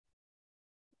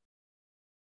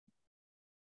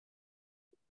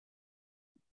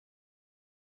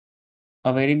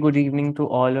A very good evening to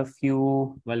all of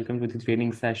you. Welcome to the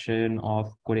training session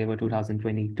of Codeavour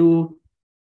 2022.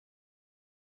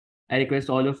 I request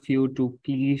all of you to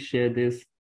please share this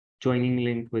joining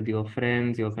link with your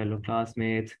friends, your fellow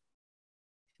classmates,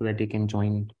 so that they can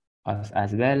join us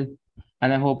as well.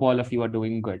 And I hope all of you are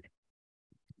doing good.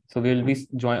 So we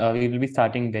will be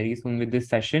starting very soon with this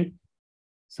session.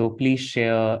 So please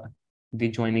share the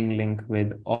joining link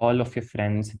with all of your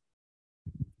friends,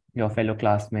 your fellow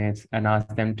classmates, and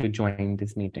ask them to join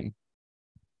this meeting.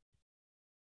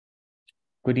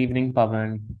 Good evening,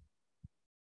 Pavan.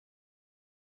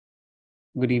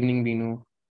 Good evening, Binu.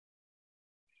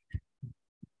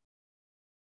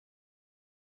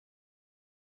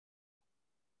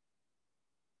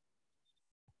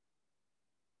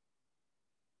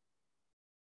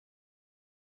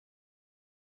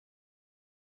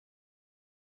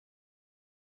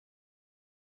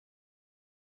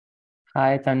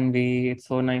 Hi, Tanvi. It's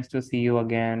so nice to see you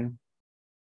again.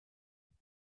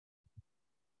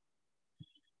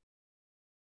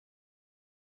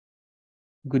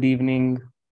 Good evening,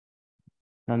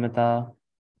 Namita.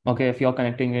 Okay, if you're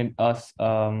connecting with us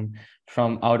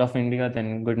from out of India,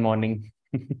 then good morning.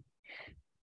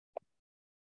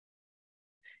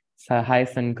 So, hi,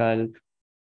 Sankalp.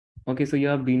 Okay, so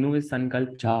your Binu is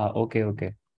Sankalp Jha.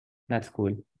 Okay. That's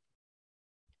cool.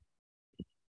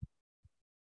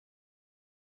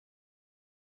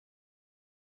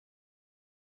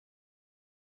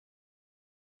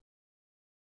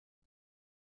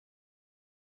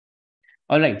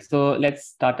 All right, so let's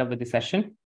start up with the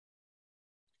session.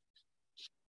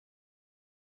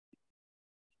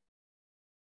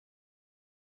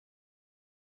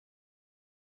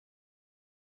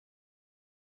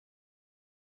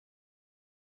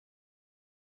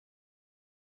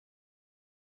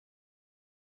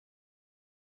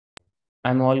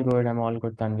 I'm all good,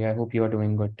 Tanvi. I hope you are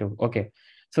doing good too. Okay,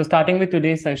 so starting with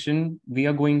today's session, we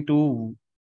are going to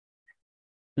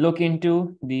look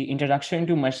into the introduction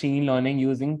to machine learning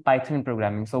using Python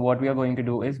programming. So what we are going to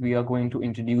do is we are going to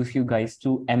introduce you guys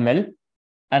to ML,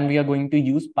 and we are going to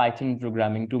use Python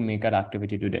programming to make our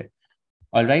activity today.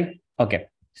 All right. Okay.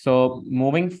 So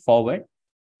moving forward,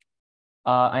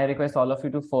 I request all of you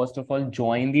to first of all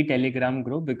join the Telegram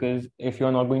group, because if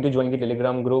you're not going to join the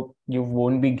Telegram group, you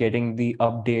won't be getting the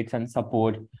updates and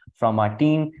support from our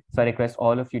team. So I request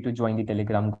all of you to join the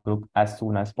Telegram group as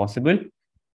soon as possible.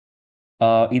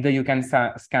 Either you can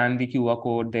scan the QR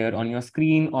code there on your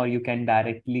screen, or you can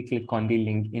directly click on the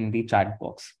link in the chat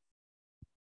box.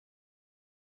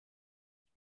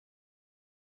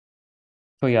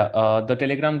 So yeah, the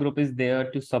Telegram group is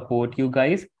there to support you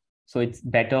guys. So it's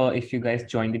better if you guys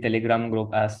join the Telegram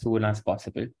group as soon as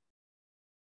possible.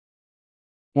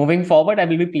 Moving forward, I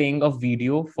will be playing a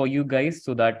video for you guys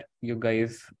so that you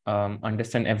guys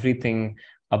understand everything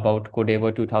about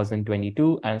Codeavour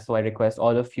 2022. And so I request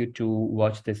all of you to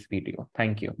watch this video.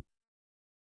 Thank you.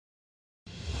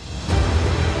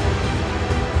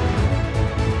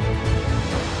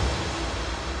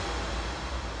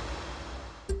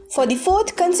 For the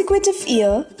fourth consecutive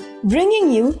year,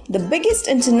 bringing you the biggest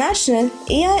international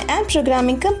AI and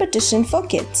programming competition for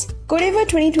kids, Codeavour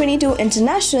 2022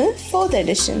 International 4th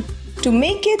edition. To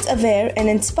make kids aware and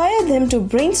inspire them to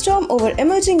brainstorm over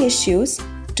emerging issues,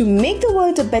 to make the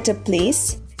world a better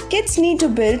place, kids need to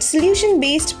build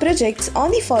solution-based projects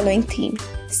on the following theme: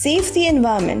 save the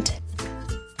environment,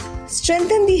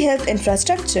 strengthen the health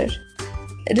infrastructure,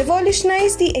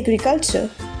 revolutionize the agriculture,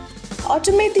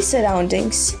 automate the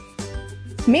surroundings,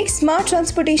 make smart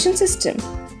transportation system.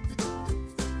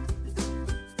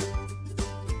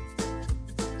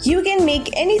 You can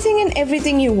make anything and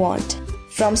everything you want,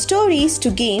 from stories to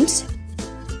games,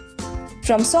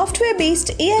 from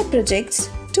software-based AI projects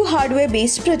to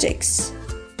hardware-based projects.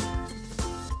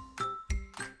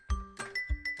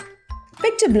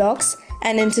 PictoBlox,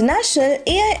 an international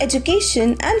AI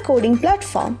education and coding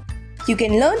platform. You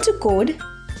can learn to code,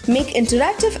 make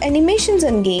interactive animations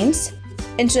and games,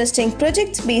 interesting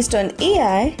projects based on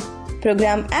AI,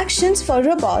 program actions for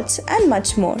robots, and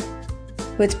much more.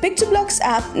 With PictoBlox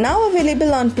app now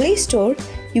available on Play Store,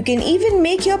 you can even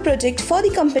make your project for the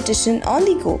competition on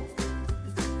the go.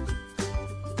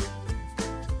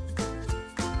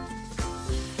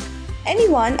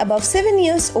 Anyone above 7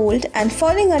 years old and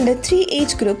falling under 3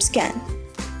 age groups can.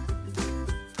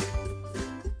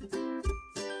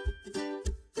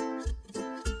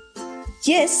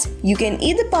 Yes, you can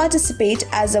either participate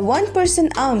as a one-person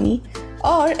army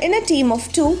or in a team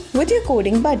of 2 with your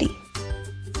coding buddy.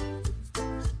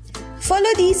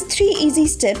 Follow these 3 easy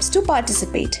steps to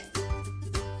participate.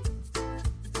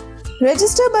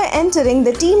 Register by entering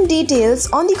the team details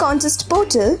on the contest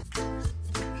portal.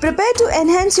 Prepare to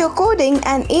enhance your coding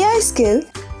and AI skill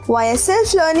via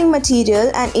self-learning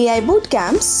material and AI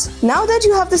bootcamps. Now that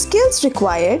you have the skills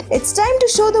required, it's time to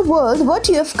show the world what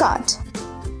you have got.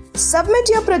 Submit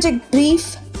your project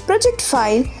brief, project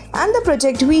file, and the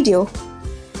project video.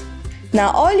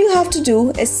 Now all you have to do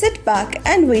is sit back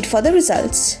and wait for the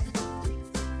results.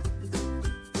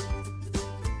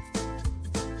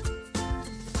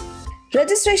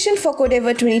 Registration for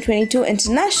Codeavour 2022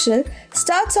 International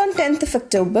starts on 10th of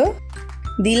October.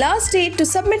 The last date to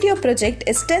submit your project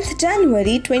is 10th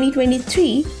January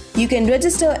 2023. You can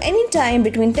register anytime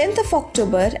between 10th of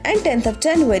October and 10th of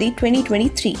January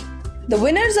 2023. The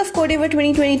winners of Codeavour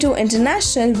 2022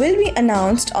 International will be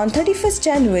announced on 31st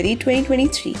January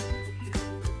 2023.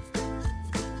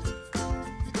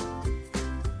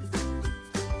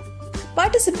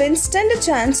 Participants stand a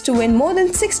chance to win more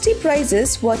than 60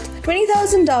 prizes worth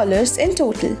 $20,000 in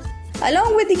total.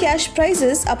 Along with the cash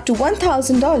prizes up to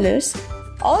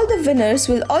 $1,000, all the winners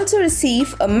will also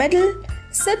receive a medal,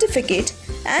 certificate,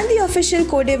 and the official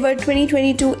Codeavour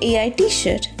 2022 AI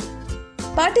t-shirt.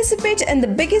 Participate in the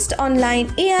biggest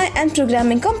online AI and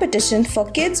programming competition for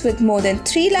kids with more than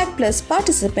 3 lakh plus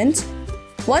participants,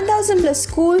 1,000 plus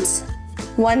schools,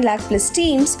 1 lakh plus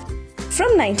teams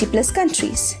from 90 plus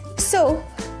countries. So,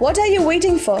 what are you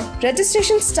waiting for?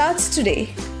 Registration starts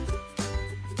today.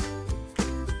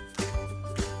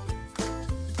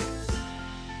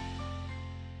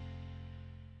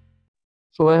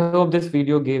 So I hope this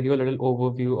video gave you a little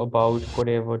overview about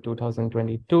Codeavour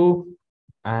 2022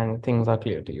 and things are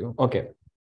clear to you. Okay.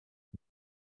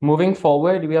 Moving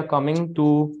forward, we are coming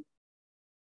to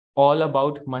all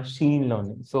about machine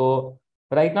learning. So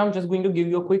right now, I'm just going to give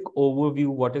you a quick overview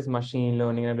what is machine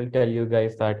learning. I will tell you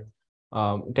guys that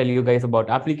about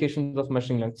applications of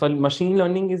machine learning. So machine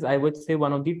learning is, I would say,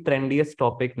 one of the trendiest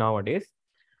topic nowadays,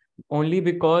 only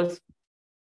because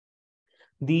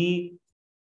the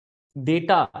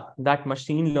data that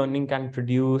machine learning can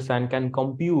produce and can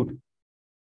compute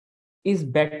is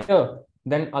better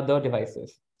than other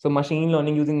devices. So machine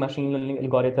learning, using machine learning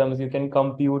algorithms, you can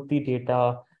compute the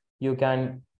data, you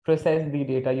can process the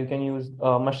data, you can use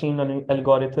machine learning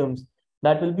algorithms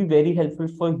that will be very helpful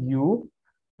for you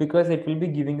because it will be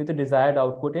giving you the desired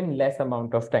output in less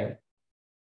amount of time.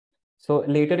 So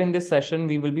later in this session,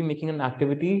 we will be making an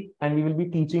activity and we will be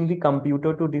teaching the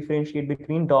computer to differentiate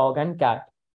between dog and cat.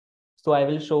 So I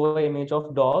will show an image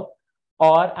of dog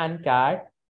and cat,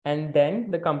 and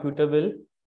then the computer will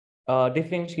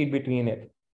differentiate between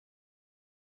it.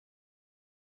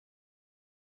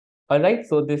 All right,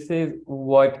 so this is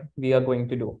what we are going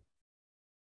to do.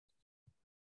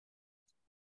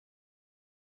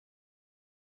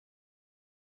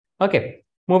 Okay,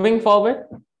 moving forward,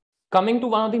 coming to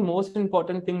one of the most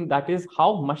important things, that is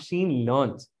how machine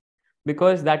learns,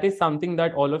 because that is something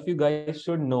that all of you guys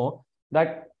should know,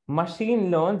 that machine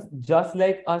learns just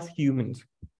like us humans.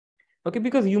 Okay,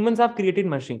 because humans have created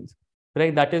machines,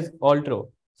 right? That is all true.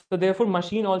 So therefore,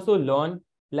 machine also learn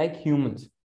like humans.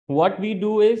 What we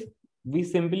do is we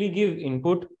simply give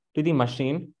input to the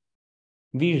machine.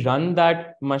 We run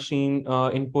that machine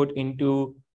input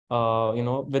into,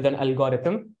 with an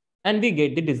algorithm, and we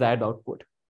get the desired output.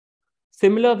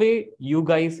 Similar way, we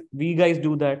guys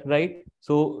do that, right?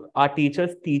 So our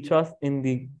teachers teach us in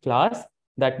the class.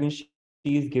 That means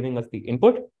she is giving us the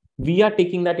input. We are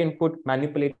taking that input,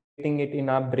 manipulating it in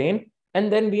our brain,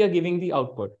 and then we are giving the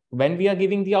output. When we are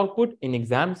giving the output in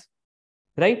exams,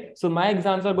 right? So my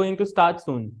exams are going to start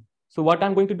soon. So what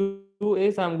I'm going to do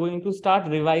is I'm going to start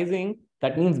revising.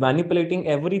 That means manipulating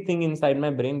everything inside my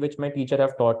brain, which my teacher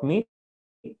have taught me.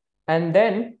 And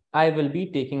then I will be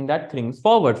taking that things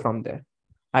forward from there.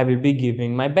 I will be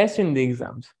giving my best in the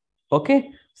exams. Okay.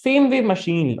 Same way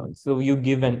machine learns. So you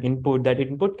give an input. That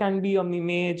input can be an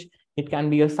image. It can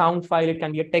be a sound file. It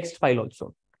can be a text file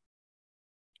also.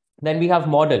 Then we have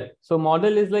model. So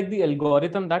model is like the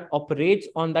algorithm that operates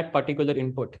on that particular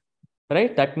input,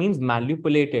 right? That means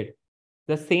manipulated.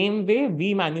 The same way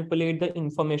we manipulate the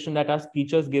information that our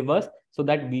teachers give us so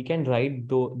that we can write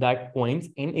that points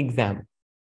in exam.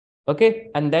 Okay,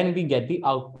 and then we get the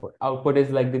output. Output is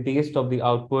like the base of the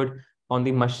output on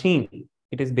the machine.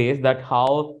 It is based that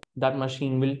how that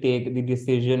machine will take the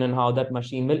decision and how that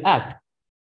machine will act.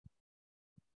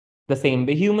 The same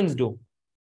way humans do.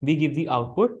 We give the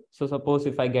output. So suppose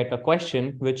if I get a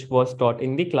question which was taught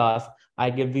in the class, I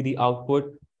give the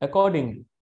output accordingly.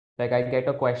 Like I get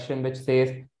a question which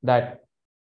says that,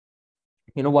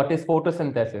 what is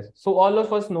photosynthesis? So all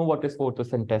of us know what is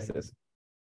photosynthesis,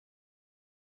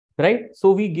 right?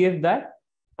 So we give that,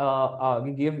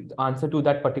 we give answer to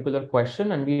that particular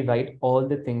question and we write all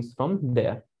the things from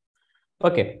there.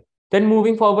 Okay. Then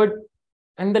moving forward,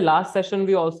 and the last session,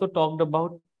 we also talked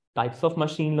about types of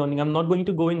machine learning. I'm not going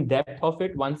to go in depth of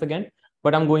it once again,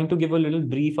 but I'm going to give a little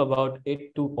brief about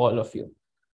it to all of you.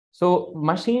 So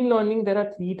machine learning, there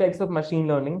are three types of machine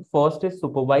learning. First is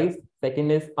supervised,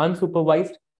 second is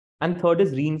unsupervised, and third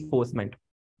is reinforcement.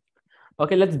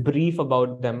 Okay, let's brief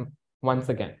about them once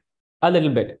again. A little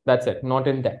bit, that's it, not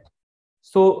in depth.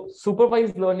 So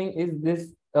supervised learning is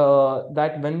this,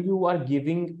 that when you are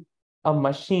giving a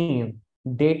machine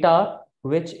data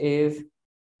which is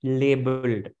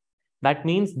labeled. That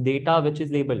means data which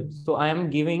is labeled. So I am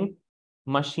giving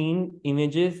machine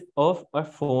images of a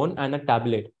phone and a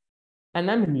tablet, and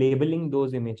I'm labeling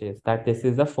those images that this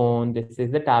is a phone, this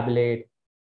is the tablet.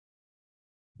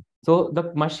 So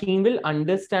the machine will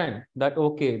understand that,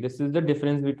 okay, this is the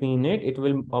difference between it. It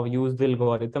will use the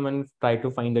algorithm and try to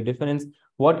find the difference.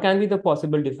 What can be the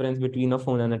possible difference between a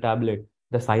phone and a tablet?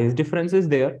 The size difference is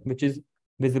there, which is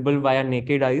visible via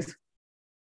naked eyes.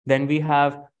 Then we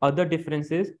have other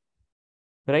differences,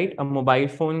 right? A mobile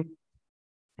phone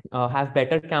has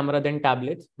better camera than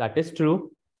tablets. That is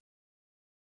true.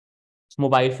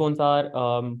 Mobile phones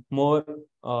are more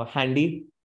handy.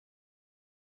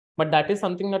 But that is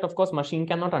something that, of course, machine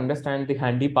cannot understand the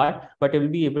handy part, but it will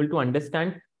be able to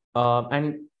understand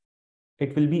and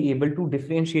it will be able to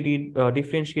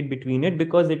differentiate between it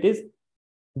because it is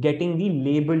getting the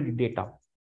labeled data.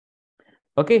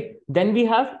 Okay, then we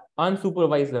have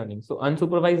unsupervised learning. So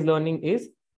unsupervised learning is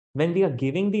when we are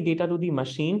giving the data to the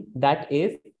machine that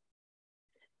is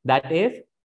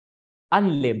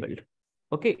unlabeled.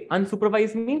 Okay,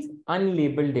 unsupervised means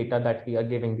unlabeled data that we are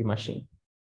giving the machine.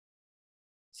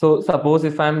 So suppose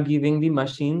if I'm giving the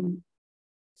machine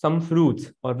some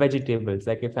fruits or vegetables,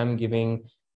 like if I'm giving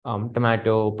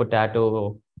tomato,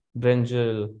 potato,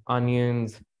 brinjal,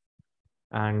 onions,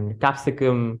 and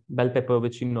capsicum, bell pepper,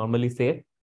 which you normally say,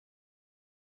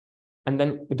 and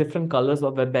then different colors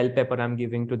of the bell pepper I'm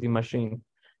giving to the machine,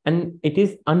 and it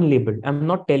is unlabeled. I'm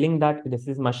not telling that this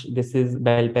is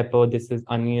bell pepper, this is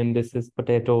onion, this is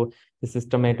potato, this is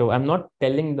tomato. I'm not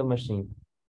telling the machine.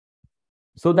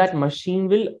 So that machine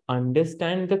will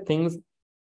understand the things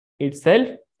itself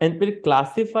and will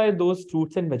classify those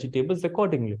fruits and vegetables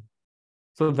accordingly.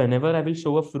 So whenever I will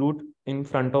show a fruit in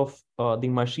front of the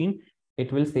machine,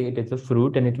 it will say it is a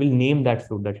fruit and it will name that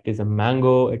fruit, that it is a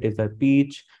mango, it is a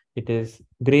peach, it is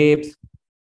grapes.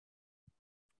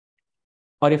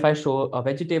 Or if I show a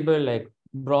vegetable like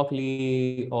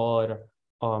broccoli or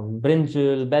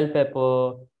brinjal, bell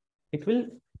pepper, it will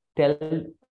tell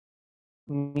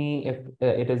me if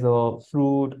it is a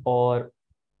fruit or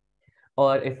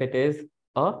if it is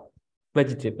a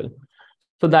vegetable.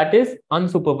 So that is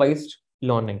unsupervised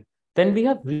learning. Then we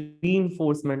have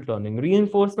reinforcement learning.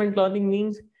 Reinforcement learning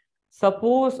means,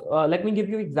 suppose, let me give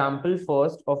you example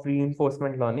first of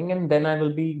reinforcement learning, and then I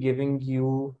will be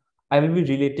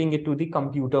relating it to the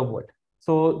computer world.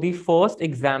 So the first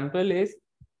example is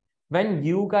when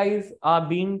you guys are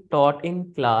being taught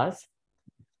in class,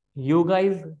 you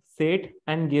guys sit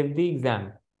and give the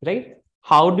exam, right?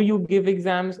 How do you give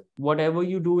exams? Whatever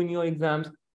you do in your exams,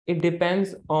 it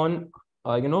depends on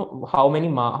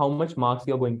how much marks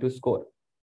you're going to score.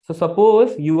 So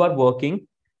suppose you are working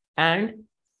and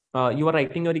you are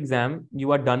writing your exam,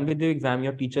 you are done with the exam,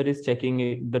 your teacher is checking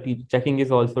it, the checking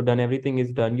is also done, everything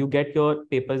is done, you get your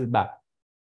papers back,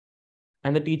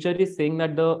 and the teacher is saying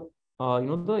that the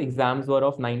exams were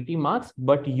of 90 marks,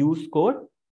 but you scored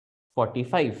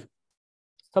 45.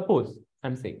 Suppose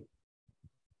I'm saying.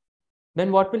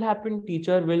 Then what will happen?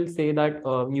 Teacher will say that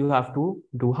you have to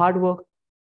do hard work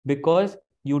because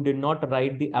you did not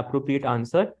write the appropriate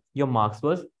answer. Your marks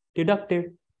was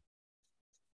deducted.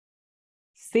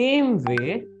 Same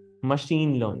way,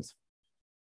 machine learns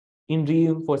in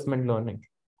reinforcement learning.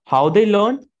 How they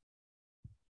learn?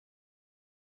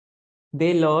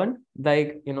 They learn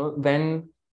like, when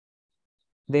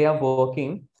they are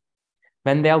working,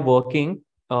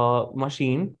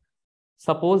 machine,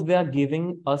 suppose they are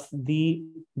giving us the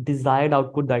desired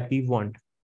output that we want,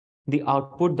 the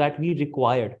output that we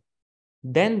required,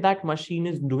 then that machine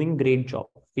is doing great job.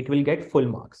 It will get full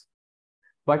marks.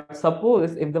 But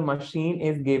suppose if the machine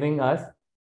is giving us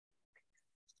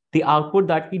the output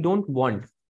that we don't want,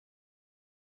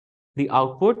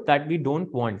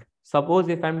 suppose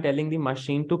if I'm telling the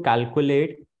machine to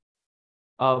calculate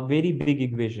a very big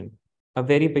equation,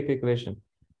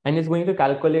 and it's going to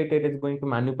calculate it, it's going to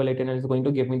manipulate it, and it's going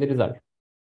to give me the result.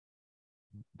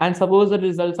 And suppose the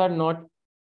results are not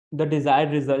the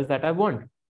desired results that I want,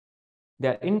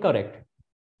 they're incorrect.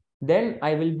 Then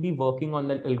I will be working on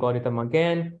the algorithm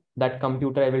again. That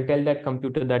computer, I will tell that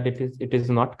computer that it is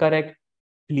not correct.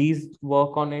 Please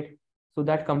work on it. so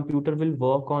that computer will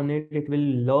work on it. It will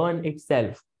learn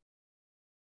itself.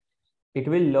 It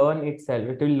will learn itself.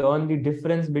 It will learn the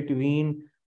difference between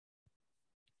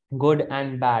good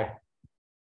and bad.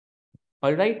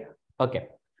 All right. Okay.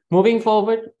 Moving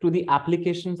forward to the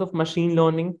applications of machine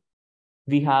learning,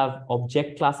 we have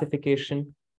object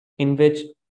classification, in which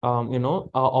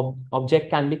object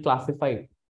can be classified,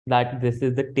 that this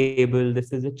is the table,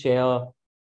 this is a chair,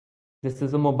 this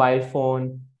is a mobile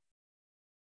phone,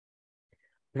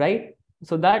 right?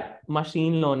 So that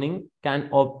machine learning can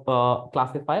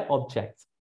classify objects.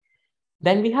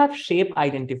 Then we have shape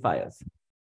identifiers.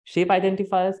 Shape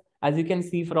identifiers, as you can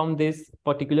see from this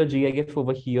particular GIF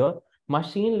over here,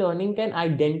 machine learning can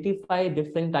identify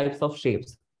different types of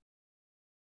shapes.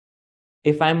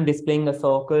 If I'm displaying a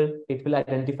circle, it will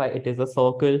identify it is a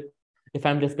circle. If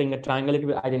I'm displaying a triangle, it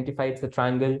will identify it's a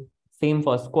triangle. Same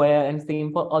for square and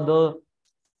same for other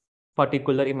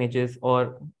particular images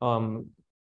or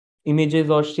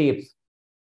shapes.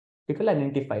 It will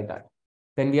identify that.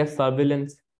 Then we have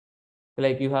surveillance.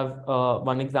 Like you have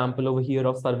one example over here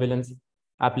of surveillance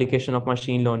application of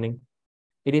machine learning.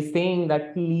 It is saying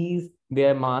that please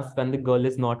wear mask when the girl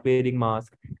is not wearing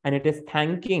mask, and it is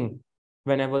thanking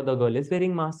whenever the girl is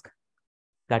wearing mask.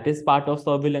 That is part of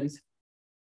surveillance.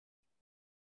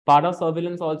 Part of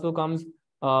surveillance also comes,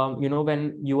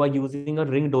 when you are using a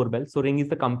Ring doorbell. So Ring is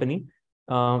the company.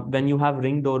 When you have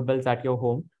Ring doorbells at your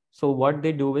home, so what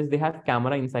they do is they have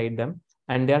camera inside them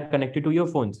and they are connected to your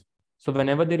phones. So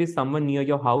whenever there is someone near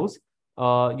your house,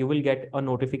 you will get a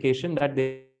notification that there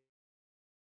is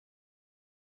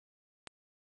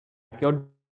at your,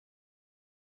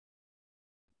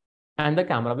 and the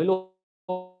camera will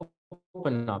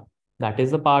open up. That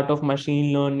is a part of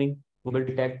machine learning. We will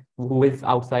detect who is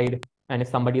outside and if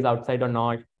somebody is outside or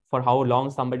not, for how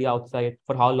long somebody outside,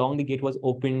 for how long the gate was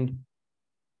opened.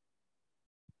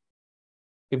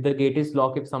 If the gate is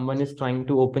locked, if someone is trying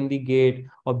to open the gate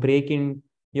or break in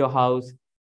your house,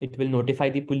 it will notify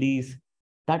the police.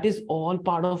 That is all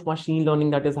part of machine learning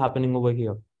that is happening over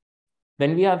here.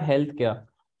 Then we have healthcare.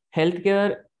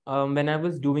 Healthcare, when I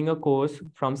was doing a course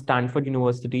from Stanford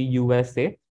University,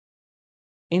 USA,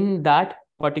 in that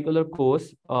particular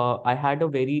course, I had a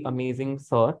very amazing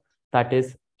sir, that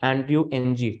is Andrew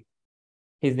NG.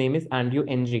 His name is Andrew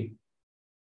NG.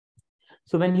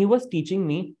 So when he was teaching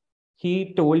me,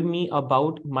 he told me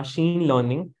about machine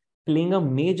learning playing a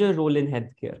major role in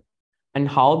healthcare and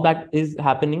how that is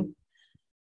happening.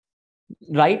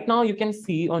 Right now, you can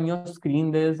see on your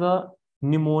screen, there's a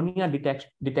pneumonia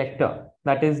detector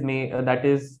that is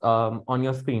on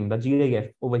your screen, the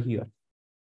GIF over here.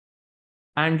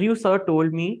 Andrew sir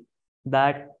told me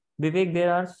that, Vivek,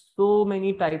 there are so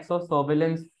many types of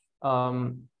surveillance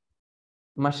application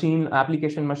of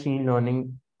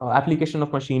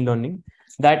machine learning,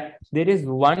 that there is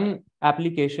one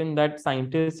application that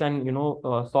scientists and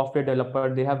software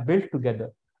developer, they have built together.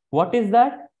 What is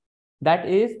that? That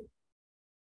is,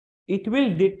 it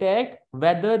will detect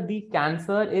whether the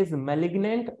cancer is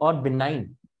malignant or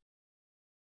benign.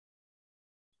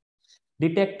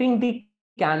 Detecting the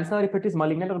cancer, if it is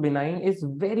malignant or benign, is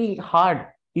very hard.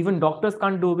 Even doctors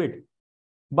can't do it.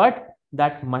 But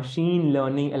that machine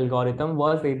learning algorithm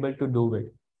was able to do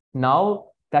it. Now,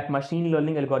 that machine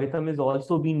learning algorithm is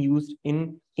also being used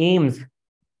in AIMS,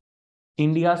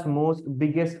 India's most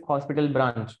biggest hospital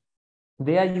branch.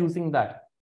 They are using that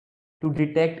to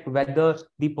detect whether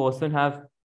the person have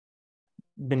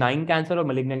benign cancer or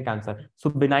malignant cancer. So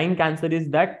benign cancer is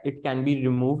that it can be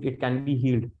removed, it can be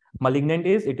healed. Malignant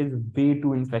is it is way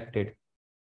too infected.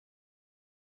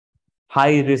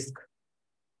 High risk.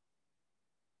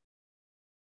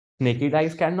 Naked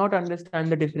eyes cannot understand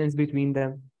the difference between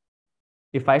them.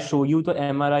 If I show you the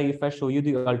MRI, if I show you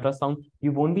the ultrasound,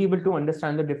 you won't be able to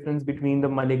understand the difference between the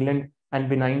malignant and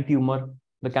benign tumor,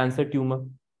 the cancer tumor.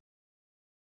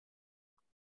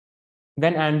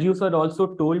 Then Andrew sir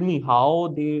also told me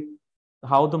how the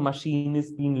machine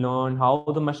is being learned, how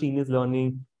the machine is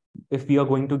learning. If we are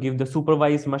going to give the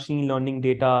supervised machine learning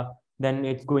data, then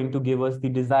it's going to give us the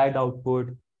desired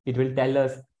output. It will tell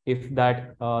us if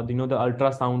that the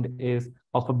ultrasound is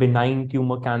of a benign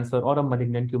tumor cancer or a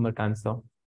malignant tumor cancer.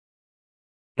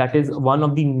 That is one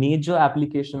of the major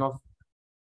application of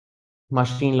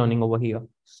machine learning over here.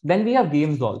 Then we have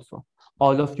games also.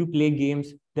 All of you play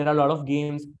games. There are a lot of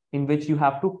games in which you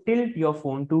have to tilt your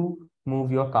phone to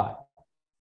move your car.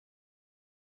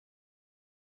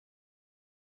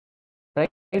 Right?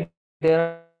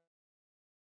 There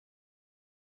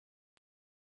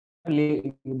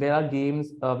are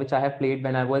games which I have played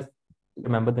when I was,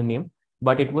 remember the name,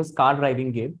 but it was car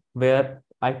driving game where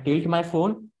I tilt my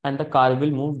phone and the car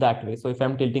will move that way. So if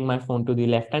I'm tilting my phone to the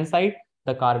left-hand side,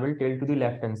 the car will tilt to the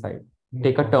left-hand side,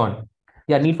 take a turn.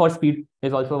 Yeah, Need for Speed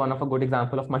is also one of a good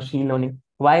example of machine learning.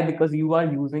 Why? Because you are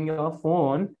using your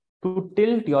phone to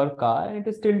tilt your car and it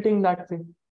is tilting that way.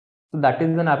 So that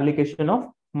is an application of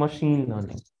machine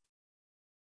learning.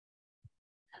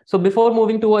 So before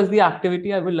moving towards the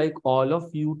activity, I would like all of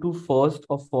you to first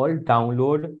of all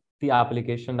download the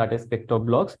application that is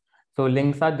PictoBlox. So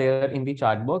links are there in the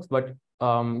chat box, but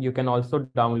you can also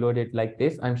download it like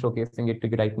this. I'm showcasing it to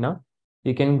you right now.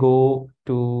 You can go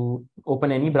to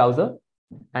open any browser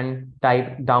and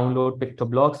type download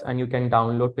PictoBlox, and you can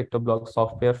download PictoBlox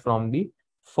software from the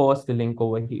first link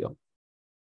over here.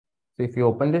 So if you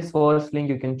open this first link,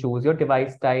 you can choose your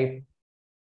device type.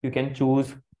 You can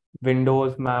choose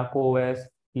Windows, Mac OS,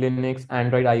 Linux,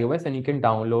 Android, iOS, and you can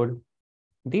download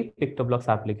the PictoBlox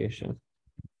application.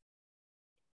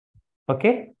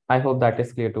 Okay, I hope that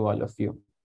is clear to all of you.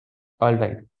 All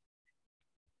right.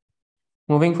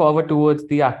 Moving forward towards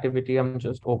the activity, I'm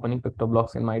just opening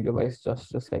PictoBlox in my device.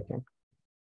 Just a second.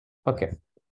 Okay.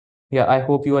 Yeah, I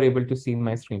hope you are able to see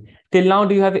my screen. Till now,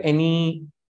 do you have any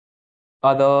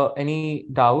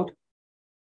doubt?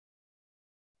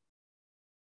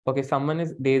 Okay,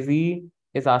 Daisy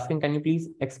is asking, can you please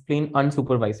explain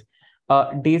unsupervised?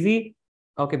 Daisy,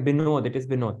 okay, Binod, it is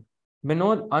Binod.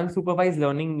 Binod, unsupervised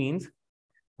learning means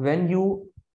when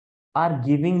you are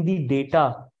giving the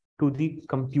data to the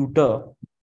computer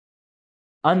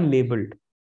unlabeled.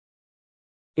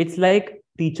 It's like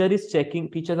teachers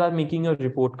are making a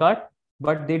report card,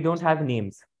 but they don't have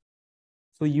names.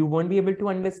 So you won't be able to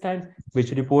understand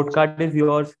which report card is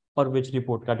yours or which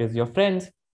report card is your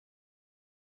friend's.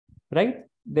 Right?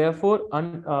 Therefore,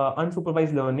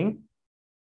 unsupervised learning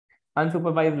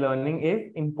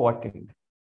is important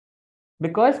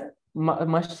because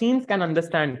machines can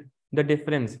understand the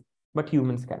difference, but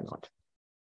humans cannot.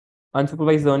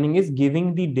 Unsupervised learning is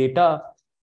giving the data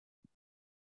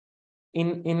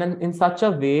in such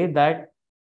a way that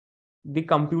the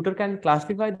computer can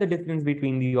classify the difference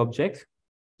between the objects,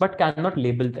 but cannot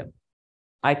label them.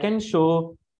 I can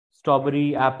show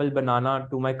strawberry, apple, banana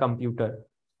to my computer.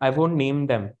 I won't name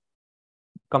them.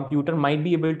 Computer might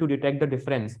be able to detect the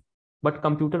difference, but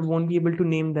computer won't be able to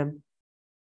name them.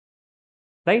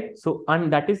 Right? So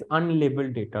that is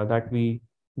unlabeled data that we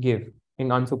give in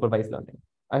unsupervised learning.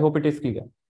 I hope it is clear.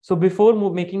 So before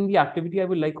making the activity, I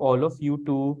would like all of you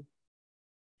to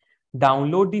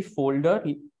download the folder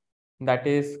that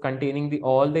is containing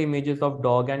all the images of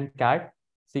dog and cat.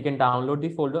 So you can download the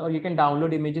folder, or you can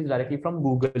download images directly from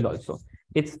Google also.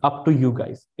 It's up to you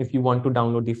guys if you want to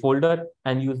download the folder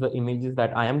and use the images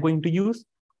that I am going to use,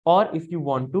 or if you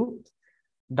want to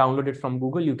download it from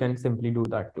Google, you can simply do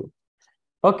that too.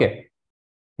 Okay.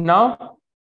 Now,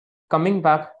 coming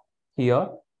back here,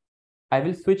 I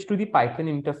will switch to the Python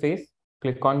interface.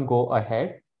 Click on Go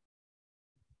Ahead.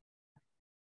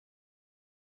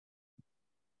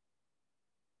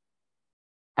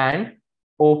 And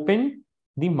open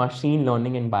the machine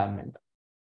learning environment.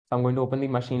 So I'm going to open the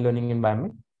machine learning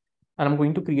environment and I'm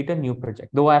going to create a new project.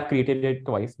 Though I've created it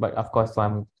twice, but of course, so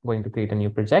I'm going to create a new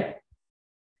project.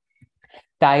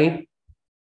 Type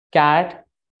cat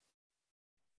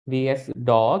vs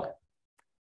dog.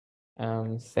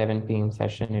 7 p.m.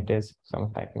 session it is. So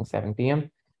I'm typing 7 p.m.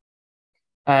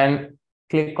 And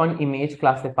click on image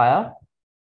classifier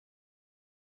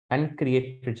and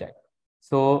create project.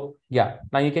 So yeah,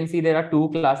 now you can see there are two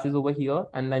classes over here,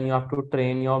 and then you have to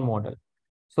train your model.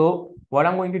 So what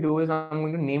I'm going to do is I'm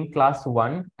going to name class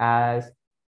 1 as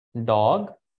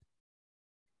dog,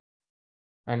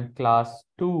 and class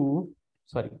 2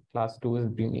 is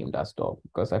renamed as dog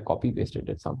because I copy pasted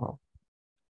it somehow.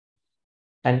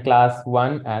 And class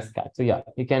 1 as cat. So yeah,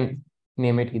 you can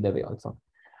name it either way also.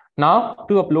 Now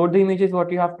to upload the images,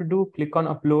 what you have to do, click on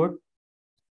upload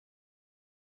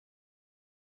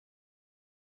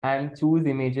and choose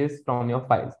images from your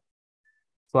files.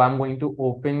 So I'm going to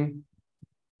open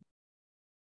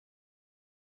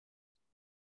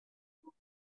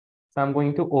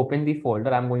the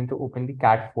folder. I'm going to open the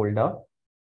cat folder.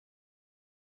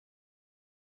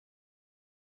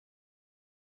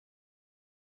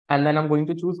 And then I'm going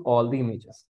to choose all the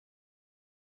images.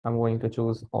 I'm going to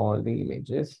choose all the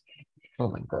images. Oh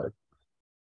my God.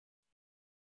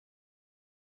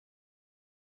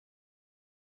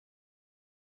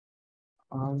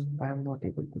 I'm not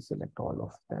able to select all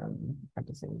of them at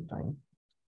the same time.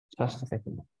 Just a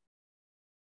second.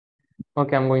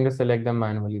 Okay, I'm going to select them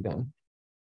manually then.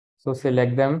 So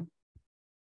select them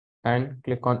and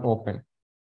click on open.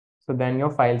 So then your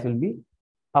files will be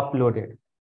uploaded.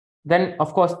 Then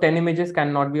of course 10 images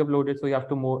cannot be uploaded, so you have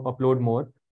to upload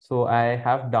more. So I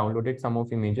have downloaded some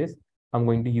of images. I'm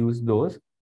going to use those.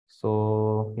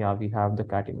 So yeah, we have the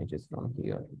cat images from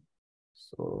here.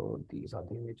 So these are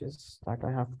the images that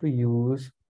I have to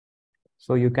use.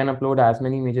 So you can upload as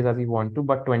many images as you want to,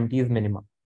 but 20 is minimum.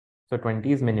 So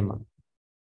 20 is minimum.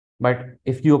 But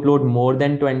if you upload more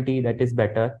than 20, that is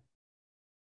better,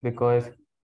 because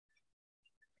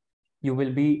it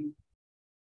will be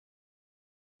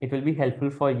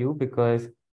helpful for you, because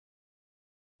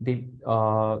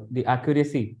the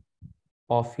accuracy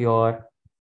of your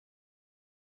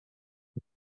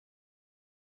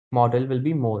model will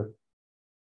be more.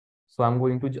 So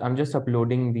I'm just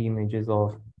uploading the images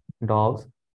of dogs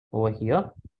over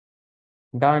here.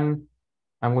 Done.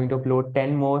 I'm going to upload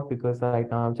 10 more, because right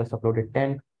now I've just uploaded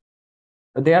 10.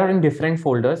 They are in different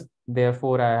folders,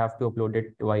 therefore I have to upload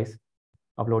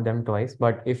them twice.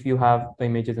 But if you have the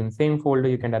images in the same folder,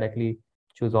 you can directly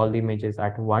choose all the images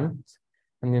at once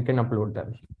and you can upload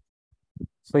them.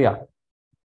 So yeah,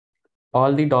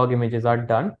 all the dog images are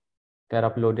done. They're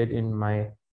uploaded in my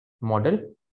model.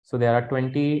 So there are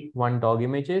 21 dog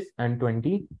images and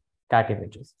 20 cat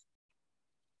images.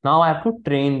 Now I have to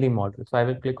train the model. So I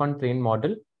will click on train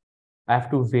model. I have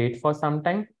to wait for some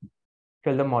time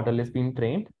till the model is being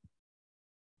trained.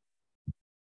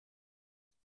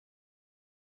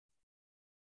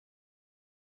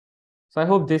 So I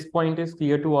hope this point is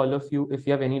clear to all of you. If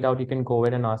you have any doubt, you can go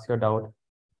ahead and ask your doubt.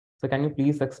 So can you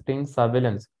please explain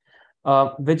surveillance?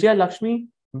 Vijaya Lakshmi,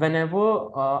 whenever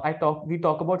we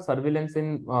talk about surveillance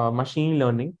in machine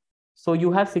learning. So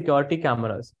you have security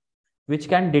cameras, which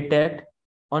can detect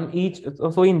on each.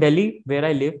 So in Delhi, where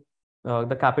I live,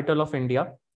 the capital of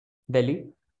India, Delhi,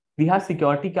 we have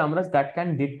security cameras that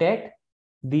can detect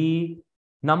the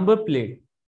number plate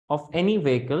of any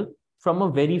vehicle from a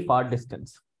very far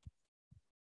distance.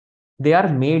 They are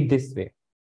made this way.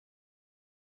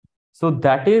 So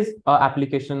that is an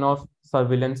application of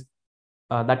surveillance.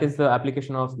 That is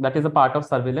a part of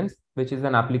surveillance, which is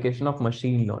an application of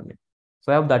machine learning.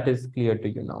 So I hope that is clear to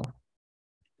you now.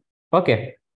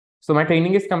 Okay, so my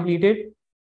training is completed.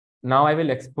 Now I will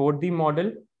export the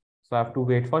model. So I have to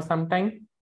wait for some time.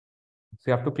 So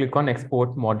you have to click on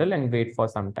export model and wait for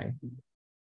some time.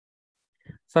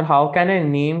 Sir, how can I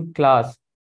name class?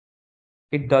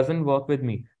 It doesn't work with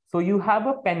me. So you have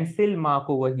a pencil mark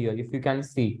over here, if you can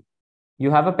see.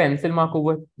 You have a pencil mark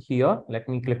over here. Let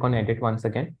me click on edit once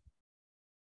again.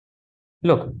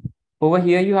 Look, over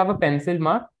here you have a pencil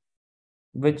mark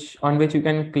on which you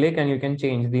can click and you can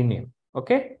change the name.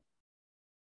 Okay.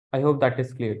 I hope that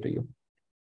is clear to you.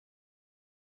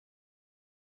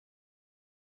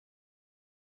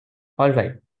 All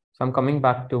right. So I'm coming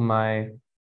back to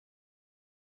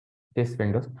this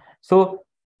windows. So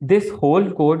this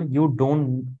whole code,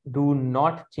 do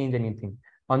not change anything.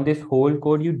 On this whole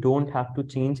code, you don't have to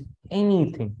change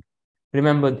anything.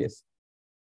 Remember this.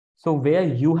 So where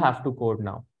you have to code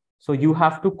now. So you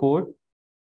have to code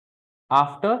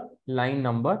after line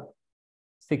number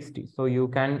 60. So you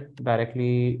can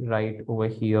directly write over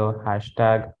here,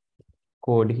 hashtag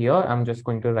code here. I'm just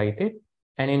going to write it.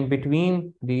 And in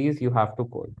between these, you have to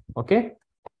code. Okay.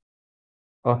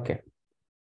 Okay.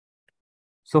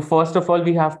 So first of all,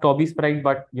 we have Toby sprite,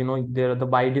 but the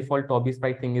by default Toby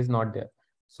sprite thing is not there.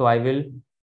 So I will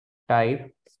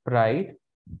type sprite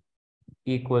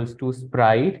equals to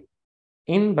sprite.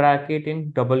 In bracket,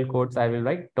 in double quotes, I will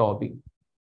write Toby,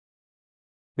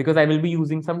 because I will be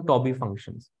using some Toby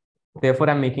functions. Therefore,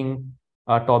 I'm making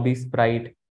a Toby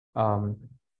sprite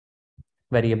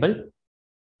variable,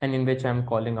 and in which I'm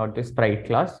calling out the sprite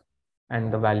class,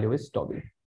 and the value is Toby.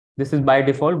 This is by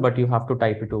default, but you have to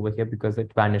type it over here because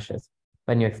it vanishes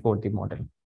when you export the model.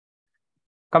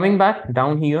 Coming back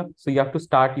down here, so you have to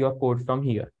start your code from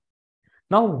here.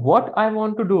 Now, what I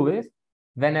want to do is,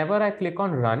 whenever I click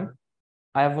on run,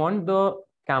 I want the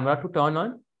camera to turn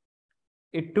on,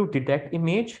 it to detect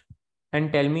image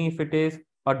and tell me if it is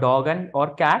a dog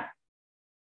or cat.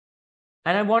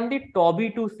 And I want the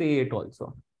Toby to say it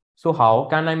also. So how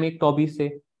can I make Toby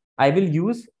say? I will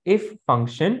use if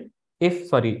function,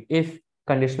 if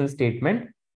conditional statement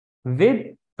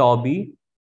with Toby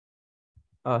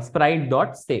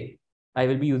sprite.say. I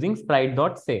will be using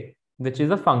sprite.say, which is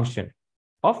a function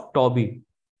of Toby.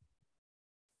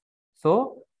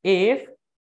 So if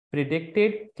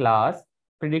predicted class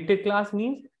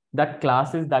means that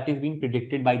class that is being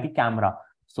predicted by the camera.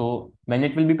 So when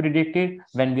it will be predicted,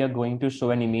 when we are going to show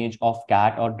an image of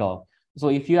cat or dog. So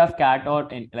if you have cat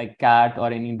or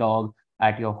any dog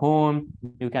at your home,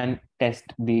 you can test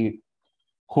the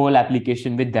whole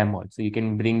application with them also. You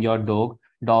can bring your dog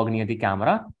dog near the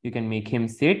camera. You can make him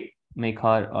sit, make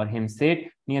her or him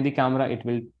sit near the camera.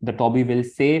 The Toby will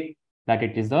say that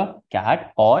it is a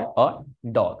cat or a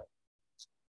dog.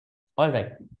 All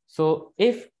right. So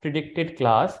if predicted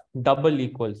class double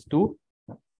equals to,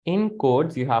 in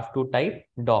codes, you have to type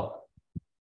dog.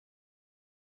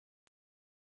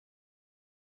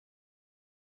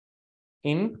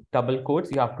 In double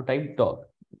quotes, you have to type dog.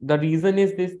 The reason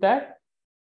is this, that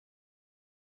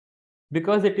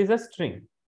because it is a string,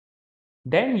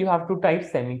 then you have to type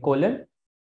semicolon,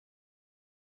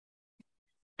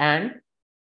 and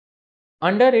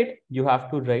under it, you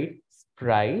have to write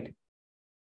sprite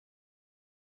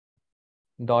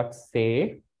dot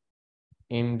say,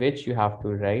 in which you have to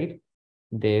write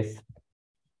this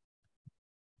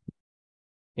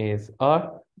is a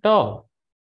dog.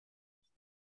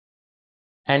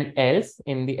 And else,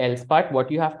 in the else part, what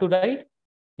you have to write?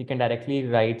 You can directly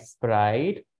write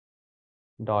sprite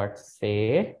dot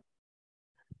say.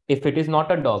 If it is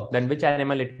not a dog, then which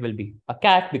animal it will be? A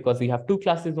cat, because we have two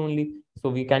classes only. So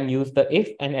we can use the if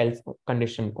and else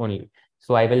condition only.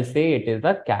 So I will say it is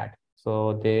a cat.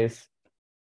 So this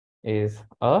is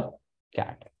a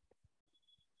cat.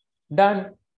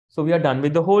 Done. So we are done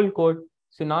with the whole code.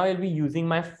 So now I'll be using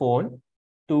my phone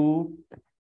to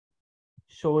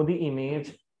show the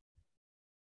image.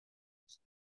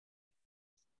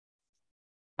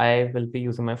 I will be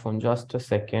using my phone, just a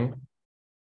second.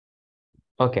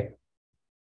 Okay.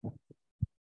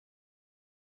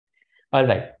 All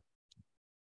right.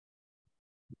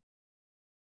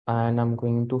 And I'm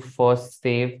going to first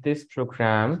save this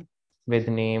program with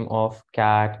the name of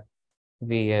cat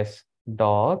vs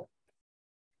dog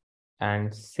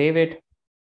and save it.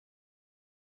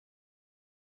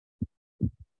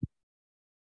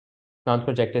 Now the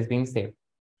project is being saved.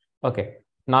 Okay.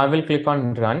 Now I will click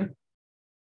on run.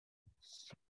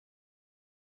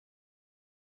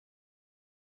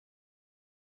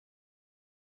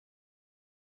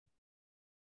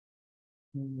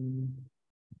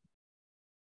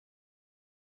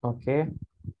 Okay.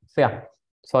 So yeah,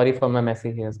 sorry for my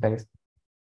messy hairs, guys.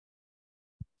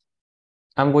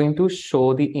 I'm going to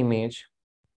show the image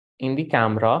in the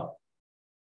camera.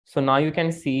 So now you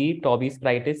can see Toby's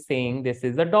sprite is saying this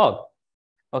is a dog.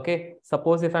 Okay.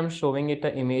 Suppose if I'm showing it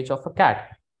an image of a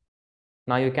cat.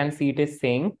 Now you can see it is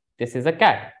saying this is a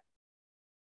cat.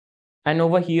 And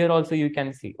over here also you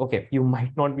can see. Okay, you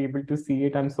might not be able to see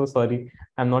it. I'm so sorry.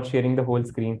 I'm not sharing the whole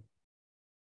screen.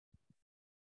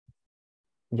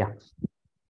 Yeah.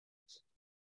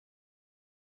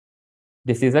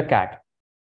 This is a cat.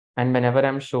 And whenever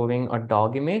I'm showing a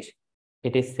dog image,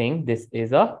 it is saying this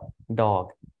is a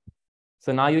dog.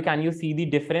 So now you see the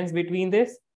difference between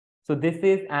this? So this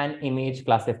is an image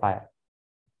classifier.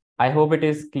 I hope it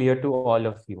is clear to all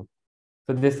of you.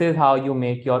 So this is how you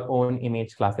make your own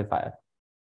image classifier.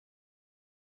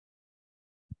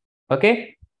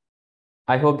 Okay.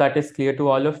 I hope that is clear to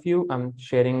all of you. I'm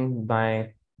sharing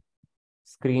my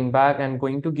screen back and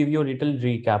going to give you a little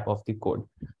recap of the code.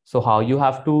 So how you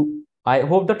have to, I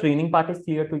hope the training part is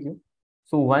clear to you.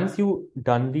 So once you're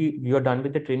done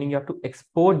with the training, you have to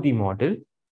export the model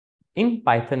in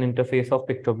Python interface of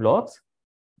PictoBlox.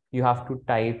 You have to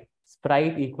type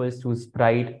sprite equals to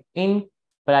sprite in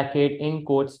bracket in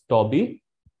quotes Toby.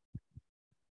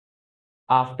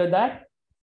 After that,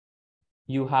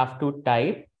 you have to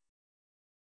type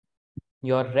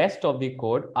your rest of the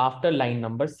code after line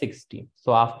number 60.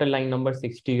 So after line number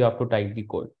 60, you have to type the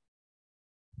code.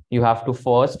 You have to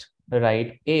first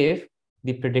write if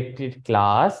the predicted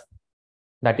class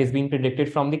that is being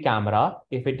predicted from the camera,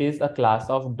 if it is a class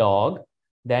of dog,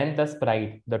 then the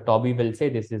sprite, the Toby will say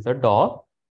this is a dog.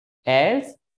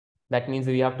 Else, that means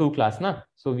we have two classes, na?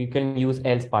 So we can use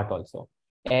else part also.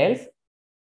 Else,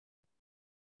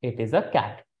 it is a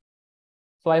cat.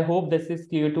 So I hope this is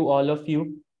clear to all of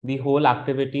you, the whole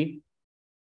activity.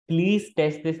 Please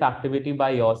test this activity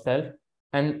by yourself.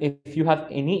 And if you have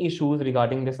any issues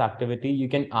regarding this activity, you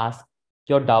can ask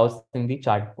your doubts in the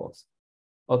chat box.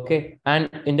 Okay. And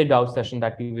in the doubt session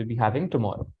that we will be having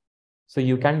tomorrow. So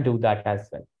you can do that as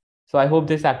well. So I hope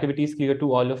this activity is clear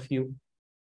to all of you.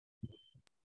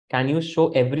 Can you show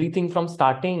everything from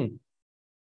starting?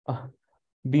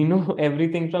 Bino,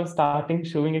 everything from starting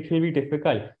showing it will be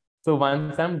difficult. So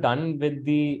once I'm done with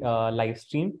the live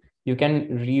stream, you can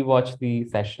rewatch the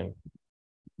session.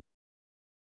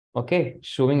 Okay,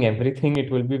 showing everything,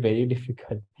 it will be very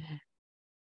difficult.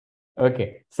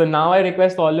 Okay, so now I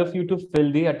request all of you to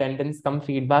fill the attendance cum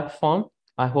feedback form.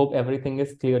 I hope everything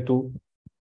is clear to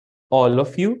all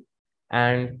of you.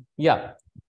 And yeah,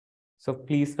 so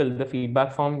please fill the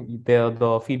feedback form.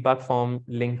 The feedback form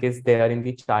link is there in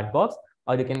the chat box.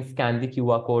 or you can scan the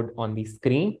QR code on the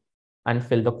screen and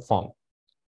fill the form.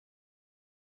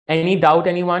 Any doubt,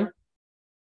 anyone?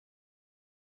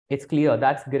 It's clear.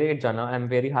 That's great, Jana. I'm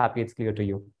very happy it's clear to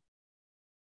you.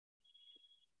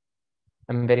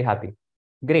 I'm very happy.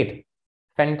 Great.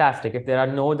 Fantastic. If there are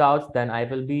no doubts, then I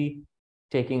will be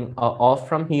taking off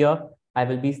from here. I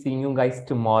will be seeing you guys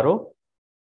tomorrow.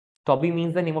 Toby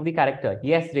means the name of the character.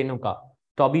 Yes, Renuka.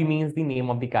 Toby means the name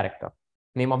of the character.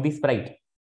 Name of the sprite.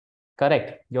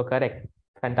 Correct. You're correct.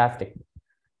 Fantastic.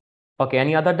 Okay.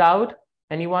 Any other doubt?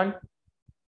 Anyone?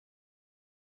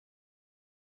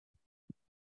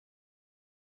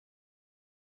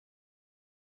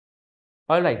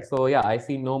 All right. So yeah, I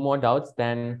see no more doubts.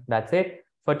 Then that's it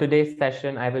for today's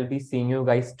session. I will be seeing you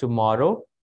guys tomorrow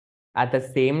at the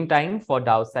same time for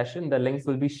DAO session. The links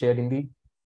will be shared in the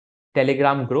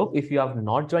Telegram group. If you have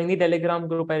not joined the Telegram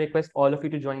group, I request all of you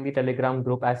to join the Telegram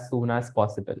group as soon as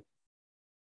possible.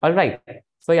 All right.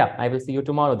 So yeah, I will see you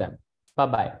tomorrow then.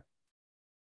 Bye-bye.